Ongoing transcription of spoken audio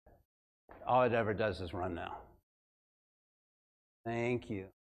all it ever does is run now. Thank you.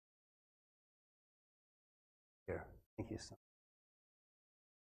 Here, thank you so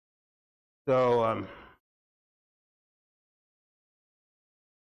much.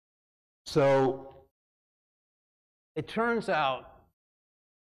 So it turns out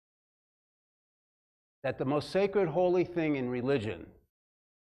that the most sacred, holy thing in religion,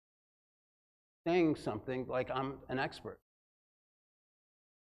 saying something like I'm an expert,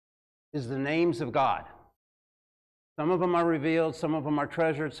 is the names of God. Some of them are revealed, some of them are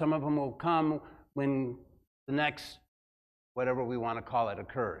treasured, some of them will come when the next, whatever we want to call it,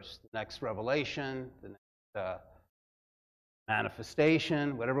 occurs. The next revelation, the next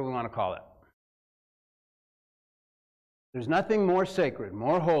manifestation, whatever we want to call it. There's nothing more sacred,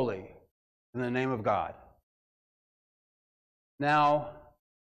 more holy than the name of God. Now,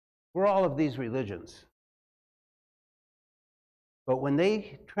 we're all of these religions. But when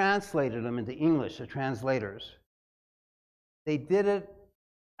they translated them into English, the translators, they did it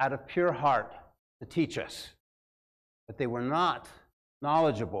out of pure heart to teach us. But they were not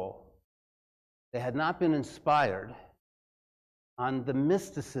knowledgeable. They had not been inspired on the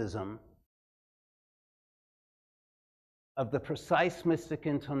mysticism of the precise mystic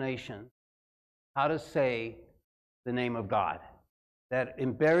intonation, how to say the name of God. That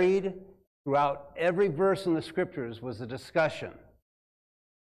buried throughout every verse in the scriptures was a discussion.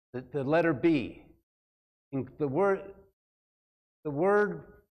 The letter B. The word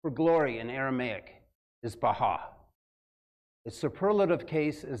for glory in Aramaic is 𝗏. Its superlative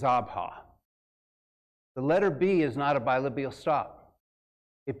case is 𝗕𝗵. The letter B is not a bilabial stop.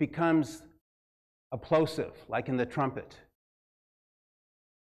 It becomes a plosive, like in the trumpet.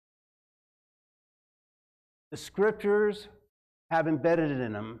 The scriptures have embedded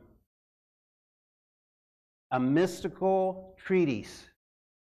in them a mystical treatise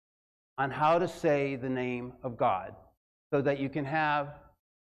on how to say the name of God so that you can have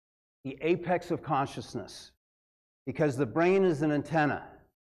the apex of consciousness. Because the brain is an antenna.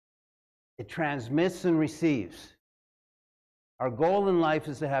 It transmits and receives. Our goal in life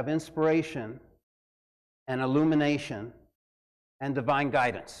is to have inspiration and illumination and divine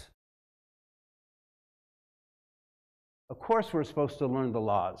guidance. Of course, we're supposed to learn the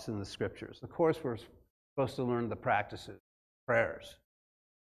laws in the scriptures. Of course, we're supposed to learn the practices, prayers.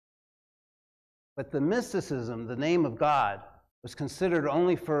 But the mysticism, the name of God, was considered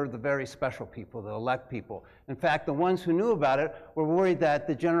only for the very special people, the elect people. In fact, the ones who knew about it were worried that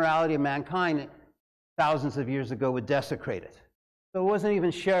the generality of mankind thousands of years ago would desecrate it. So it wasn't even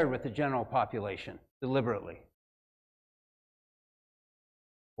shared with the general population deliberately.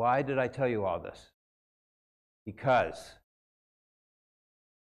 Why did I tell you all this? Because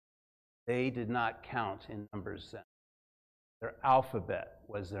they did not count in numbers then. Their alphabet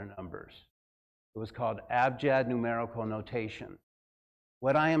was their numbers. It was called abjad numerical notation.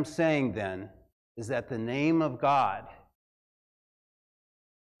 What I am saying then is that the name of God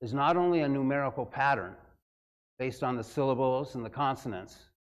is not only a numerical pattern based on the syllables and the consonants,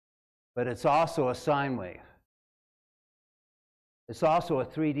 but it's also a sine wave. It's also a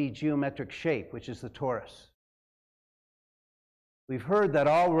 3D geometric shape, which is the torus. We've heard that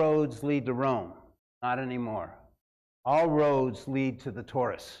all roads lead to Rome. Not anymore. All roads lead to the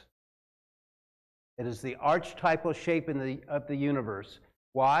torus. It is the archetypal shape of the universe.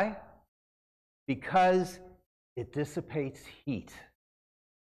 Why? Because it dissipates heat.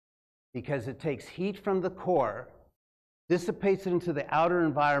 Because it takes heat from the core, dissipates it into the outer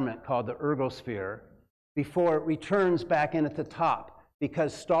environment called the ergosphere, before it returns back in at the top.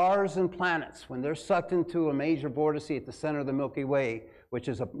 Because stars and planets, when they're sucked into a major vortice at the center of the Milky Way, which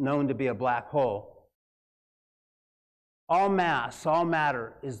is known to be a black hole, all mass, all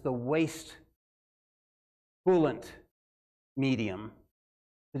matter is the waste coolant medium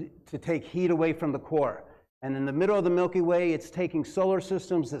to take heat away from the core. And in the middle of the Milky Way, it's taking solar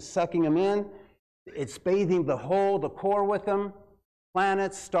systems, it's sucking them in, it's bathing the core with them,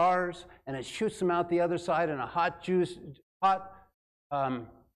 planets, stars, and it shoots them out the other side in a hot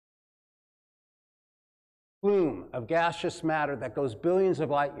plume of gaseous matter that goes billions of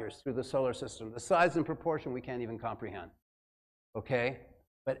light years through the solar system. The size and proportion we can't even comprehend. Okay?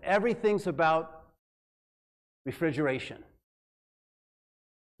 But everything's about refrigeration,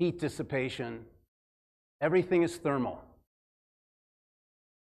 heat dissipation. Everything is thermal.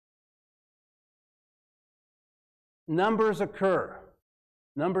 Numbers occur.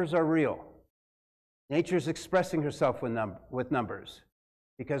 Numbers are real. Nature's expressing herself with numbers.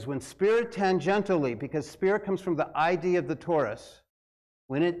 Because when spirit tangentially, because spirit comes from the ID of the torus,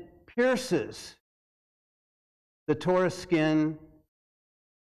 when it pierces the torus skin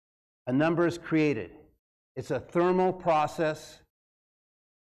a number is created. It's a thermal process.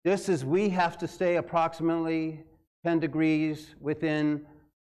 Just as we have to stay approximately 10 degrees within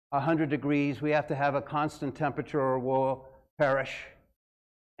 100 degrees, we have to have a constant temperature or we'll perish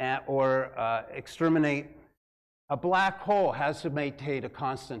or exterminate. A black hole has to maintain a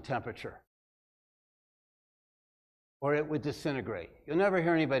constant temperature or it would disintegrate. You'll never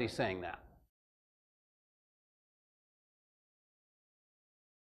hear anybody saying that.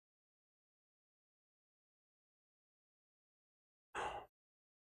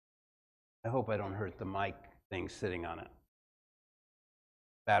 I hope I don't hurt the mic thing sitting on it.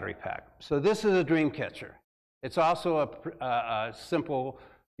 Battery pack. So this is a dream catcher. It's also a simple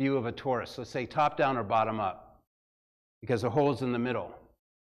view of a torus. Let's say top down or bottom up, because the hole's in the middle.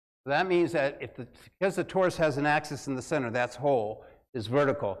 So that means that because the torus has an axis in the center, that's hole is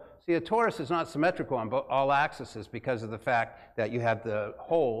vertical. See, a torus is not symmetrical on all axes because of the fact that you have the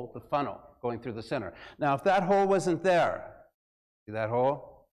hole, the funnel, going through the center. Now, if that hole wasn't there, see that hole?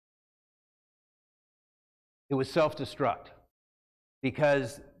 It would self-destruct,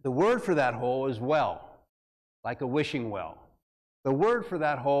 because the word for that hole is well, like a wishing well. The word for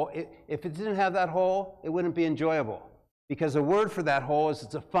that hole, if it didn't have that hole, it wouldn't be enjoyable, because the word for that hole is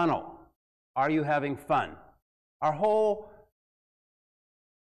it's a funnel. Are you having fun? Our whole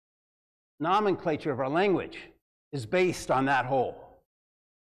nomenclature of our language is based on that hole.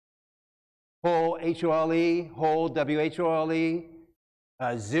 Hole, H-O-L-E, hole, W-H-O-L-E.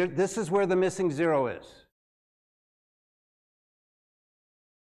 This is where the missing zero is.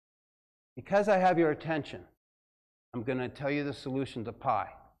 Because I have your attention, I'm going to tell you the solution to pi.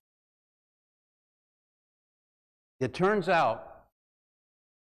 It turns out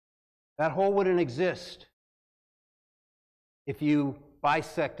that hole wouldn't exist if you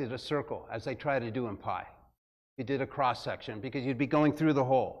bisected a circle, as I try to do in pi. You did a cross section, because you'd be going through the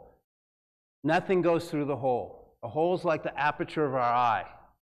hole. Nothing goes through the hole. The hole is like the aperture of our eye.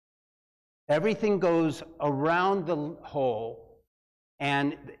 Everything goes around the hole.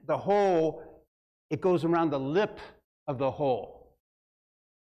 And the hole, it goes around the lip of the hole.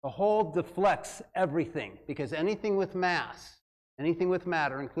 The hole deflects everything, because anything with mass, anything with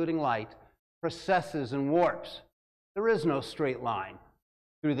matter, including light, precesses and warps. There is no straight line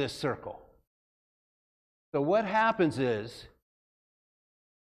through this circle. So what happens is,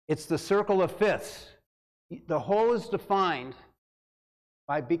 it's the circle of fifths. The hole is defined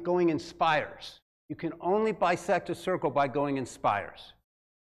by going in spires. You can only bisect a circle by going in spires.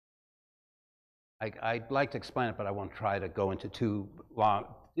 I'd like to explain it, but I won't try to go into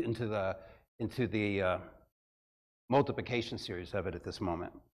the multiplication series of it at this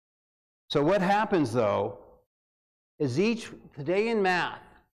moment. So what happens, though, is today in math,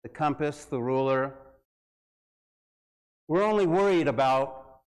 the compass, the ruler, we're only worried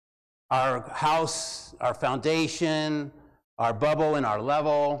about our house, our foundation, our bubble, and our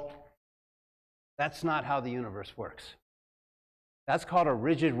level. That's not how the universe works. That's called a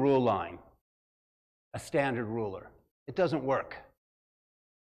rigid rule line, a standard ruler. It doesn't work.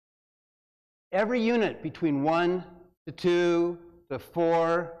 Every unit between 1 to 2 to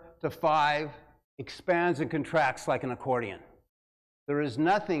 4 to 5 expands and contracts like an accordion. There is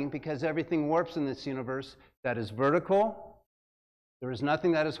nothing, because everything warps in this universe, that is vertical. There is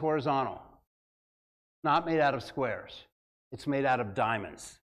nothing that is horizontal. It's not made out of squares. It's made out of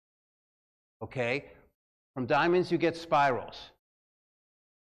diamonds. Okay? From diamonds, you get spirals.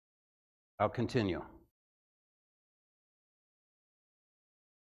 I'll continue.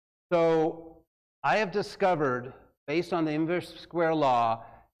 So I have discovered, based on the inverse square law,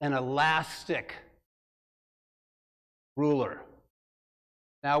 an elastic ruler.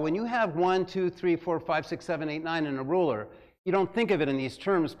 Now, when you have 1, 2, 3, 4, 5, 6, 7, 8, 9 in a ruler, you don't think of it in these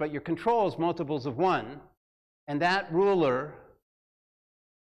terms, but your control is multiples of 1, and that ruler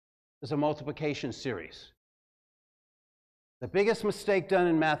is a multiplication series. The biggest mistake done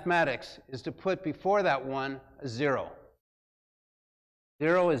in mathematics is to put before that 1 a 0.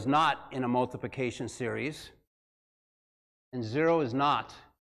 0 is not in a multiplication series, and 0 is not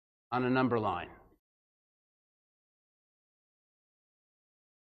on a number line.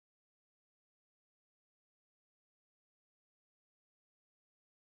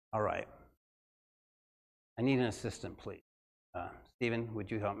 All right. I need an assistant, please. Stephen, would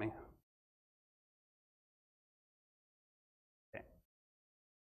you help me? Okay.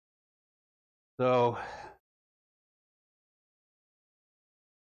 So,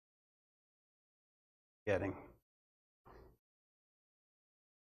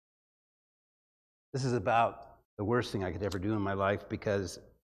 this is about the worst thing I could ever do in my life, because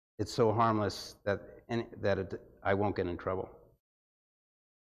it's so harmless that I won't get in trouble.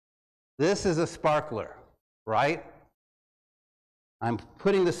 This is a sparkler, right? I'm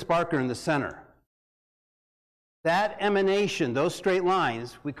putting the sparkler in the center. That emanation, those straight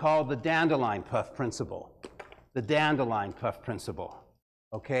lines, we call the 𝗓𝗓𝗰𝗄 principle. The 𝗓𝗓𝗰𝗄 principle,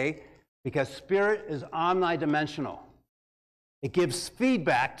 okay? Because spirit is omnidimensional. It gives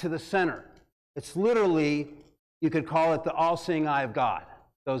feedback to the center. It's literally, you could call it the all-seeing eye of God,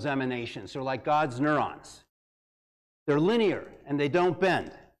 those emanations. They're like God's neurons. They're linear and they don't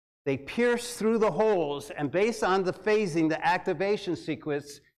bend. They pierce through the holes, and based on the phasing, the activation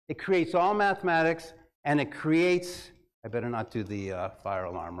sequence, it creates all mathematics, and it creates, I better not do the fire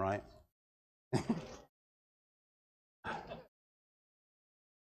alarm, right?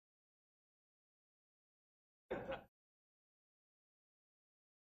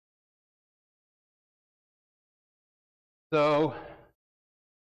 So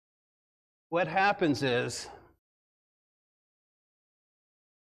what happens is,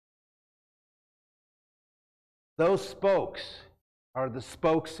 those spokes are the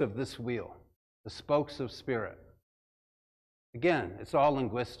spokes of this wheel, the spokes of spirit. Again, it's all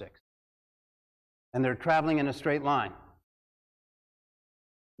linguistics. And they're traveling in a straight line.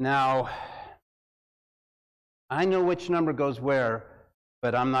 Now, I know which number goes where,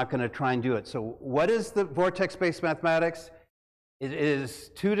 but I'm not going to try and do it. So what is the vortex-based mathematics? It is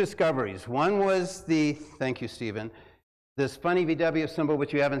two discoveries. One was the, thank you, Stephen, this funny VW symbol,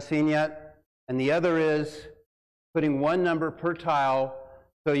 which you haven't seen yet. And the other is putting one number per tile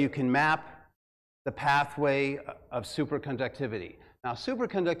so you can map the pathway of superconductivity. Now,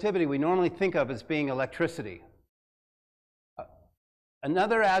 superconductivity we normally think of as being electricity.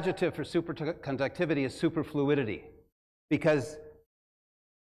 Another adjective for superconductivity is superfluidity, because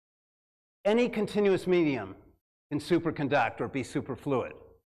any continuous medium can superconduct or be superfluid.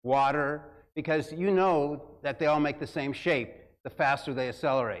 Water, because you know that they all make the same shape the faster they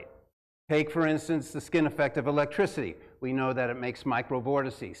accelerate. Take, for instance, the skin effect of electricity. We know that it makes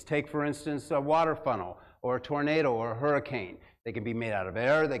microvortices. Take, for instance, a water funnel or a tornado or a hurricane. They can be made out of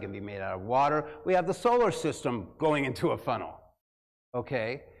air. They can be made out of water. We have the solar system going into a funnel.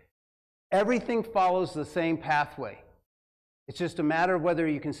 Okay? Everything follows the same pathway. It's just a matter of whether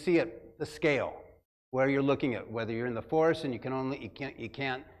you can see it, the scale, where you're looking at, whether you're in the forest and you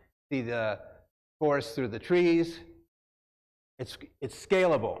can't see the forest through the trees. It's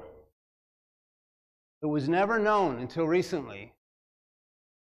scalable. It was never known until recently,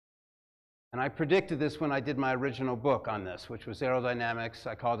 and I predicted this when I did my original book on this, which was aerodynamics.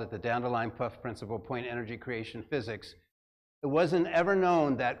 I called it the 𝗓𝗓𝗰𝗄 principle, point energy creation physics. It wasn't ever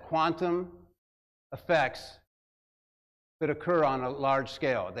known that quantum effects could occur on a large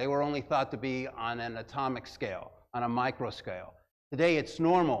scale. They were only thought to be on an atomic scale, on a micro scale. Today, it's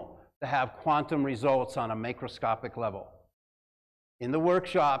normal to have quantum results on a macroscopic level. In the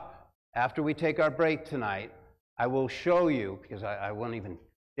workshop, after we take our break tonight, I will show you, because I won't even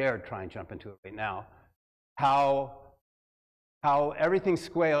dare try and jump into it right now, how everything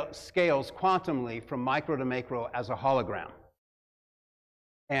scales quantumly from micro to macro as a hologram.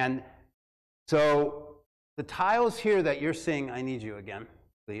 And so the tiles here that you're seeing, I need you again,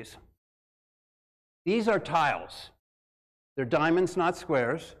 please. These are tiles. They're diamonds, not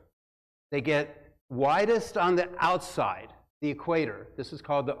squares. They get widest on the outside, the equator. This is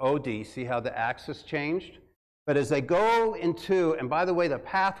called the OD. See how the axis changed? But as they go into, and by the way, the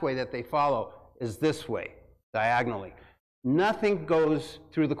pathway that they follow is this way, diagonally. Nothing goes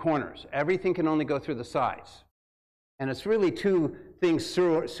through the corners. Everything can only go through the sides. And it's really two things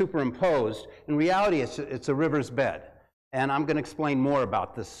superimposed. In reality, it's a river's bed. And I'm going to explain more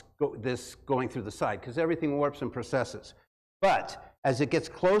about this going through the side, because everything warps and precesses. But as it gets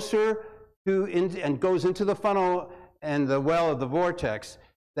closer to and goes into the funnel and the well of the vortex,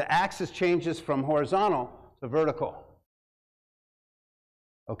 the axis changes from horizontal to vertical.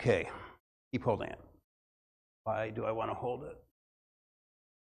 Okay, keep holding it. Why do I want to hold it?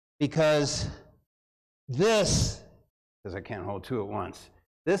 Because this, because I can't hold two at once,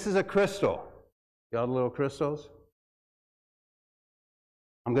 this is a crystal. You all the little crystals?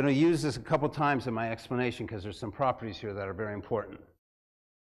 I'm going to use this a couple times in my explanation because there's some properties here that are very important.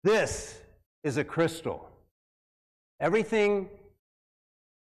 This is a crystal. Everything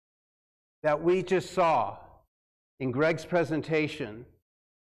that we just saw in Greg's presentation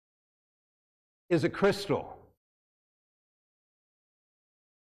is a crystal.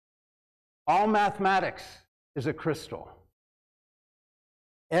 All mathematics is a crystal.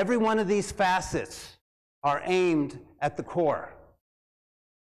 Every one of these facets are aimed at the core,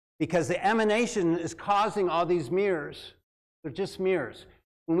 because the emanation is causing all these mirrors. They're just mirrors.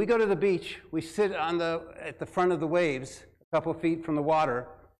 When we go to the beach, we sit at the front of the waves, a couple feet from the water,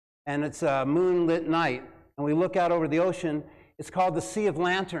 and it's a moonlit night, and we look out over the ocean, it's called the Sea of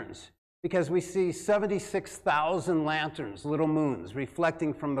Lanterns, because we see 76,000 lanterns, little moons,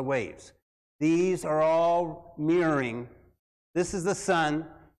 reflecting from the waves. These are all mirroring. This is the sun,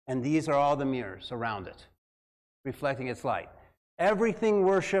 and these are all the mirrors around it, reflecting its light. Everything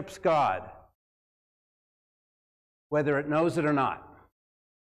worships God, whether it knows it or not.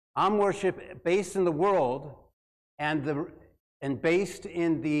 I'm worship based in the world and based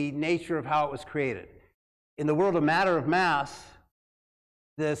in the nature of how it was created. In the world of matter of mass,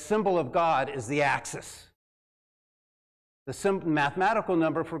 the symbol of God is the axis. The mathematical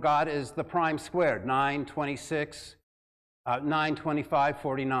number for God is the prime squared, 9, 26, 9, 25,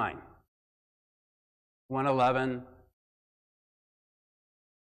 49, 111.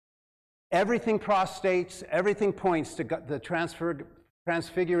 Everything prostrates, everything points to the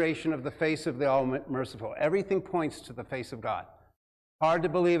transfiguration of the face of the All-Merciful. Everything points to the face of God. Hard to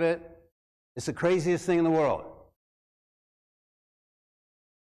believe it. It's the craziest thing in the world.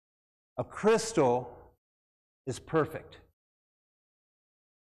 A crystal is perfect.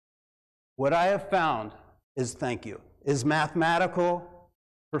 What I have found is, thank you, is mathematical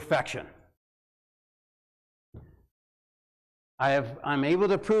perfection. I'm able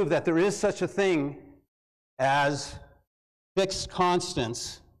to prove that there is such a thing as fixed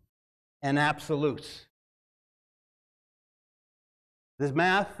constants and absolutes. This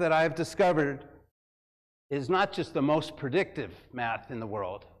math that I've discovered is not just the most predictive math in the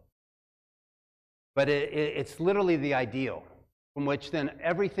world, but it's literally the ideal, from which then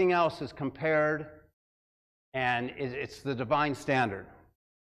everything else is compared, and it's the divine standard.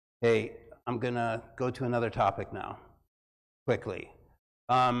 Hey, I'm going to go to another topic now, quickly,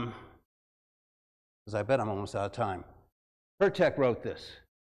 because I bet I'm almost out of time. Hertech wrote this.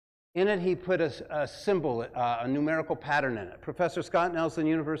 In it, he put a symbol, a numerical pattern in it. Professor Scott Nelson,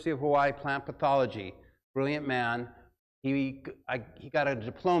 University of Hawaii, plant pathology, brilliant man. He got a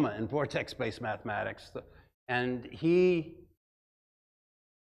diploma in Vortex Based Mathematics, and he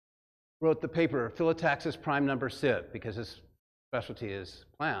wrote the paper, 𝗕𝗵𝗵 prime number 𝗕, because his specialty is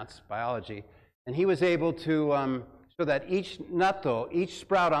plants, biology, and he was able to show that each gnatto, each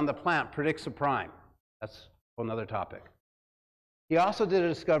sprout on the plant predicts a prime. That's a whole nother topic. He also did a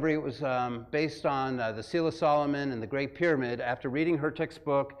discovery. It was based on the Seal of Solomon and the Great Pyramid. After reading Hertech's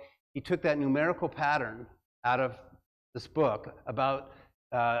book, he took that numerical pattern out of this book about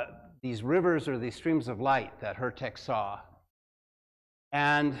these rivers or these streams of light that Hertech saw.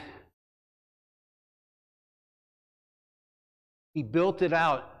 And he built it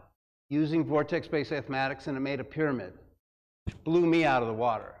out using vortex-based mathematics, and it made a pyramid, which blew me out of the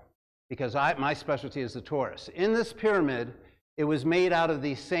water, because my specialty is the torus. In this pyramid, it was made out of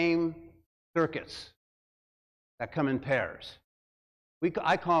these same circuits that come in pairs.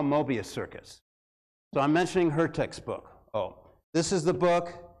 I call them Mobius circuits. So I'm mentioning Hertech's book. Oh, this is the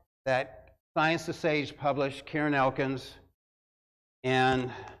book that Science to Sage published, Karen Elkins,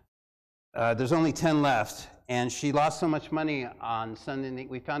 and there's only 10 left. And she lost so much money on sending.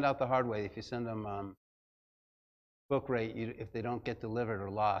 We found out the hard way. If you send them book rate, if they don't get delivered or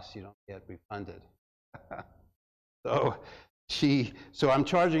lost, you don't get refunded. So I'm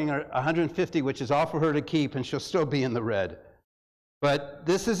charging her $150, which is all for her to keep, and she'll still be in the red. But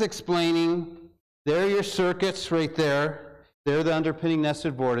this is explaining. There are your circuits right there. They're the underpinning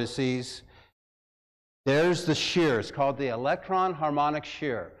nested vortices. There's the shear. It's called the electron harmonic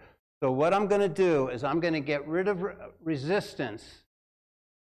shear. So what I'm going to do is I'm going to get rid of resistance.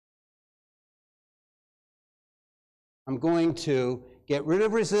 I'm going to get rid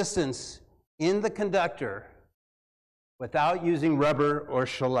of resistance in the conductor without using rubber or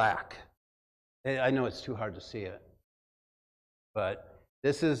shellac. I know it's too hard to see it, but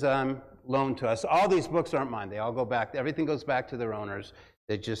this is loaned to us. All these books aren't mine. They all go back. Everything goes back to their owners.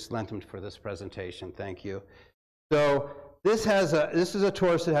 They just lent them for this presentation. Thank you. So this is a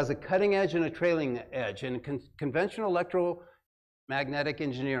torus that has a cutting edge and a trailing edge. In conventional electromagnetic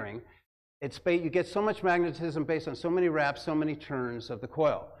engineering, you get so much magnetism based on so many wraps, so many turns of the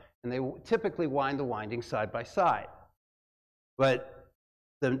coil. And they typically wind the windings side by side. But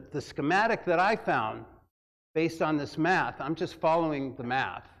the schematic that I found, based on this math, I'm just following the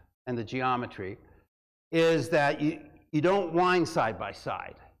math and the geometry, is that you don't wind side by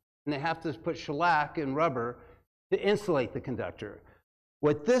side. And they have to put shellac and rubber to insulate the conductor.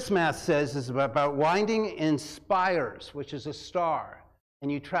 What this math says is about winding in spires, which is a star, and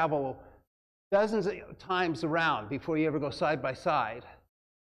you travel dozens of times around before you ever go side by side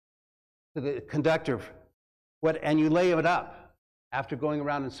to the conductor, and you lay it up after going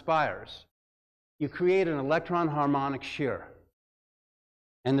around in spires. You create an electron harmonic shear.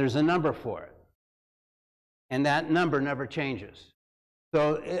 And there's a number for it. And that number never changes.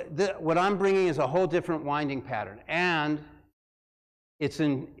 So what I'm bringing is a whole different winding pattern. And it's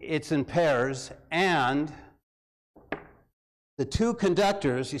in pairs. And the two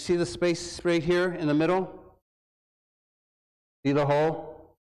conductors, you see the space right here in the middle? See the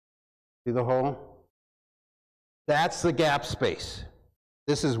hole? See the hole? That's the gap space.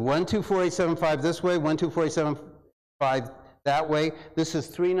 This is 124.875 this way, 124.875 that way. This is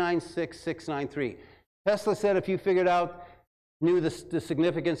 396.693. Tesla said if you knew the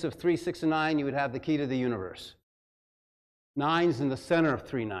significance of 3, 6, and 9, you would have the key to the universe. 9's in the center of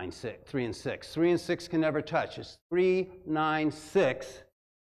 3, 9, 6, 3 and 6. 3 and 6 can never touch. It's 3, 9, 6,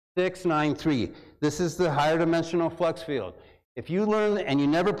 6, 9, 3. This is the higher dimensional flux field. If you learn and you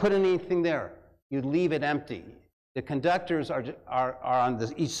never put anything there, you leave it empty. The conductors are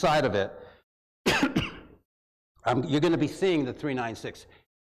on each side of it. You're going to be seeing the 3, 9, 6.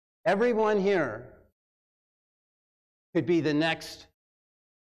 Everyone here could be the next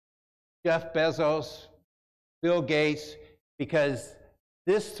Jeff Bezos, Bill Gates, because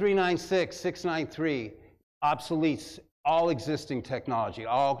this 396, 693 obsoletes all existing technology,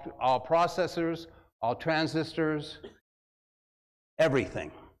 all processors, all transistors,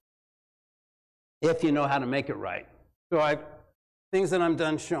 everything, if you know how to make it right. So things that I'm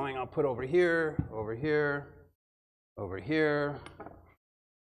done showing, I'll put over here, over here, over here.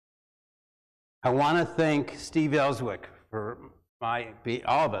 I want to thank 𝗕𝗵𝘆𝘀𝘀𝗁 for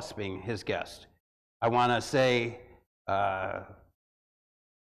all of us being his guest. I want to say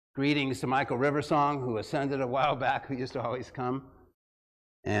greetings to Michael Riversong, who ascended a while back, who used to always come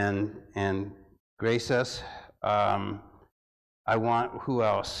and grace us. Who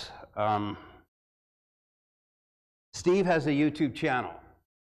else? Steve has a YouTube channel,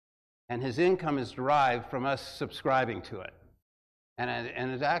 and his income is derived from us subscribing to it. And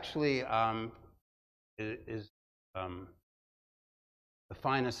it actually is the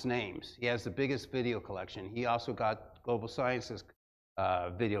finest names. He has the biggest video collection. He also got Global Science's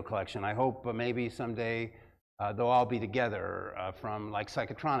video collection. I hope maybe someday they'll all be together from like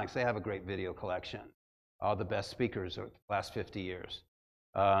Psychotronics. They have a great video collection. All the best speakers of the last 50 years.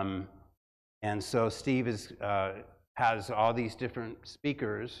 And so Steve has all these different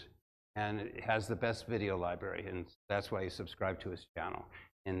speakers, and it has the best video library, and that's why you subscribe to his channel.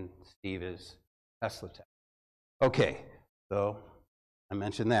 And Steve is TeslaTech. Okay, so I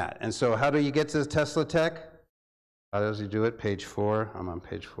mentioned that. And so how do you get to TeslaTech? How does he do it? Page 4. I'm on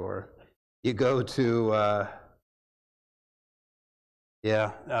page 4. You go to,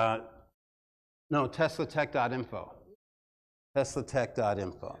 no, TeslaTech.info.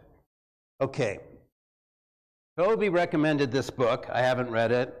 TeslaTech.info. Okay. Toby recommended this book. I haven't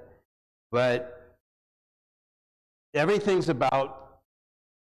read it, but everything's about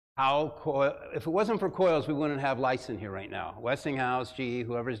how if it wasn't for coils, we wouldn't have lights in here right now. Westinghouse, GE,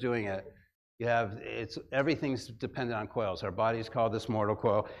 whoever's doing it, everything's dependent on coils. Our bodies call this mortal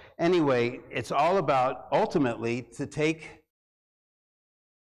coil. Anyway, it's all about ultimately to take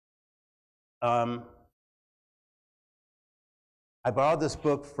I borrowed this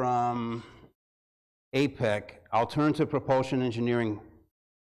book from APEC, Alternative Propulsion Engineering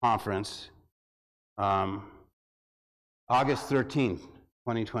Conference, August 13th,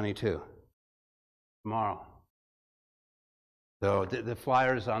 2022, tomorrow. So the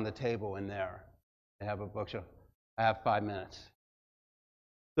flyer's on the table in there. They have a bookshelf. I have 5 minutes.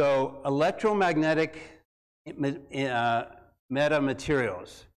 So electromagnetic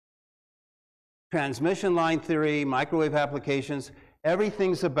metamaterials. Transmission line theory, microwave applications,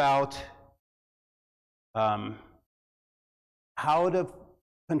 everything's about how to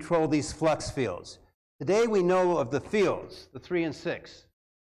control these flux fields. Today we know of the fields, the 3 and 6.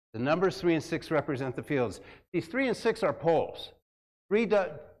 The numbers 3 and 6 represent the fields. These 3 and 6 are poles. 3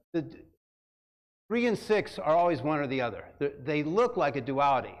 and 6 are always one or the other. They look like a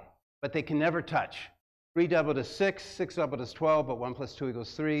duality, but they can never touch. 3 doubled is 6, 6 doubled is 12, but 1 plus 2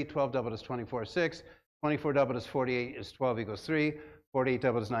 equals 3, 12 doubled is 24 is 6, 24 doubled is 48 is 12 equals 3, 48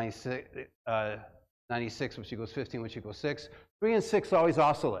 doubled is 96, which equals 15, which equals 6. 3 and 6 always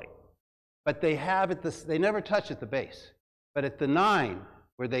oscillate, but they never touch at the base. But at the 9,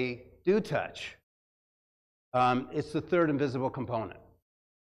 where they do touch, it's the third invisible component.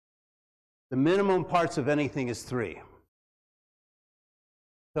 The minimum parts of anything is 3.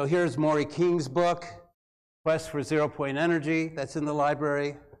 So here's Maury King's book, Quest for Zero-Point Energy. That's in the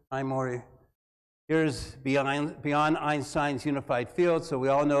library. Hi, Maury. Here's Beyond Einstein's Unified Field. So we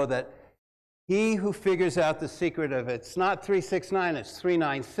all know that he who figures out the secret of it's not 369, it's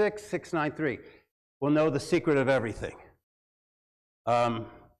 396, 693, will know the secret of everything. I'm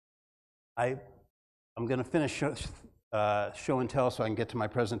going to finish show and tell so I can get to my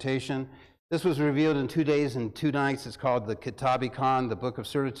presentation. This was revealed in 2 days and 2 nights. It's called the 𝗘𝗵𝗃, the Book of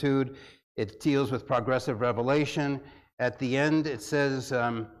Certitude. It deals with progressive revelation. At the end, it says,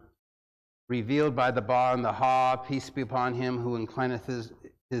 revealed by the 𝗲 and the 𝗏, peace be upon him who inclineth his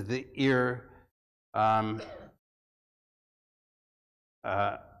ear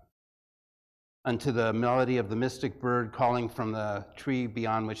unto the melody of the mystic bird calling from the tree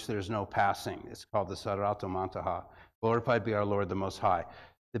beyond which there is no passing. It's called the 𝗧𝗏𝗃. Glorified be our Lord the Most High.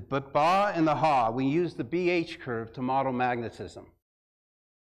 The 𝗵 and the 𝗏, we use the BH curve to model magnetism.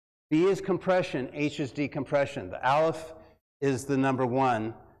 B is compression, H is decompression. The aleph is the number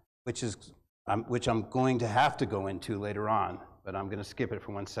 1, which I'm going to have to go into later on, but I'm going to skip it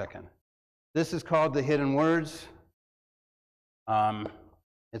for 1 second. This is called the Hidden Words.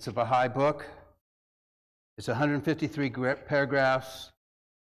 It's a Baha'i book. It's 153 paragraphs,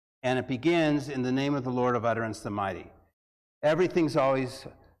 and it begins in the name of the Lord of Utterance, the Mighty. Everything's always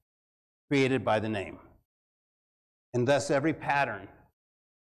created by the name, and thus every pattern,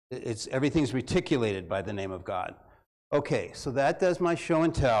 everything's reticulated by the name of God. Okay, so that does my show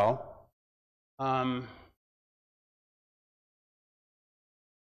and tell. I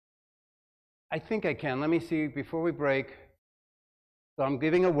think I can. Let me see before we break. So I'm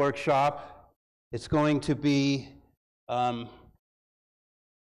giving a workshop. It's going to be, I'll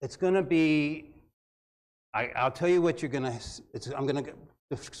tell you what you're going to, I'm going to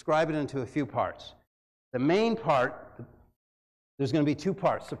describe it into a few parts. The main part, there's going to be 2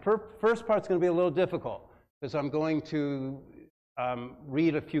 parts. The first part's going to be a little difficult because I'm going to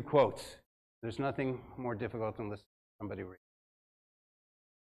read a few quotes. There's nothing more difficult than listening to somebody read.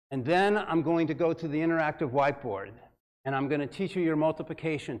 And then I'm going to go to the interactive whiteboard, and I'm going to teach you your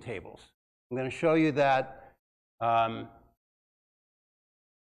multiplication tables. I'm going to show you that I'm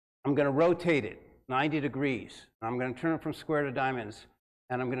going to rotate it 90 degrees. I'm going to turn it from square to diamonds,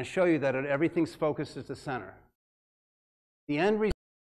 and I'm going to show you that everything's focused at the center. The end result